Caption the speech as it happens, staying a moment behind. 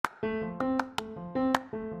Hi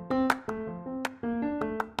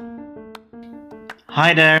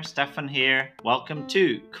there, Stefan here. Welcome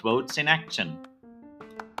to Quotes in Action.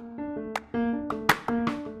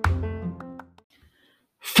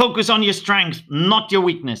 Focus on your strengths, not your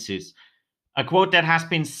weaknesses. A quote that has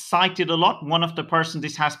been cited a lot. One of the persons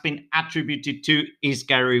this has been attributed to is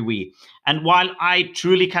Gary Vee. And while I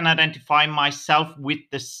truly can identify myself with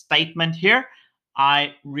the statement here,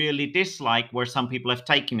 I really dislike where some people have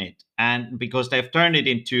taken it. And because they've turned it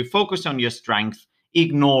into focus on your strengths,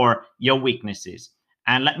 ignore your weaknesses.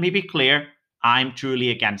 And let me be clear, I'm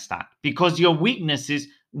truly against that because your weaknesses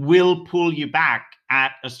will pull you back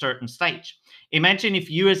at a certain stage. Imagine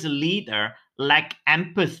if you as a leader lack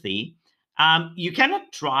empathy. You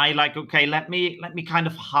cannot try like, okay, let me kind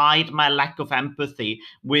of hide my lack of empathy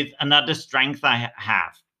with another strength I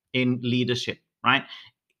have in leadership, right?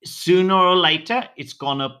 Sooner or later, it's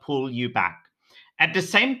gonna pull you back. At the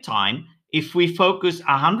same time, if we focus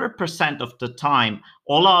 100% of the time,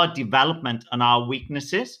 all our development on our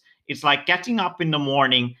weaknesses, it's like getting up in the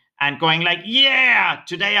morning and going like, yeah,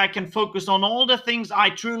 today I can focus on all the things I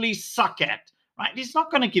truly suck at. Right? It's not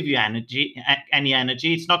going to give you any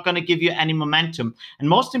energy. It's not going to give you any momentum. And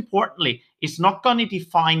most importantly, it's not going to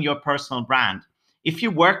define your personal brand. If you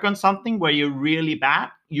work on something where you're really bad,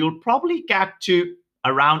 you'll probably get to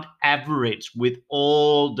around average with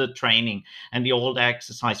all the training and all the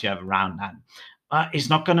exercise you have around that. It's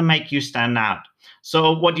not going to make you stand out.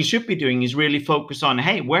 So what you should be doing is really focus on,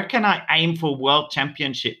 hey, where can I aim for world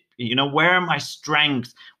championship? Where are my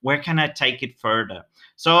strengths? Where can I take it further?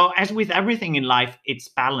 So as with everything in life, it's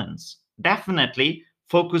balance. Definitely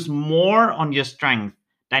focus more on your strength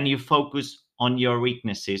than you focus on your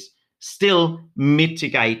weaknesses. Still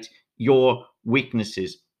mitigate your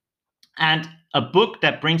weaknesses. And a book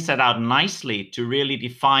that brings that out nicely to really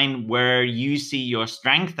define where you see your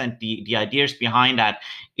strength and the ideas behind that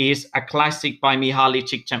is a classic by Mihaly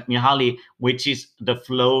Csikszentmihalyi, which is The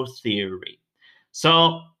Flow Theory.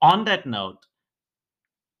 So on that note,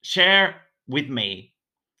 share with me,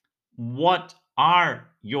 what are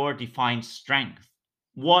your defined strengths?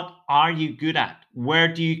 What are you good at?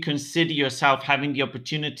 Where do you consider yourself having the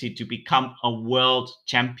opportunity to become a world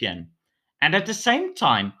champion? And at the same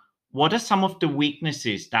time, what are some of the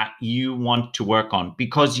weaknesses that you want to work on?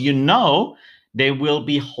 Because they will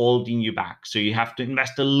be holding you back. So you have to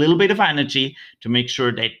invest a little bit of energy to make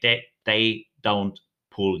sure that they don't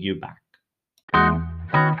pull you back.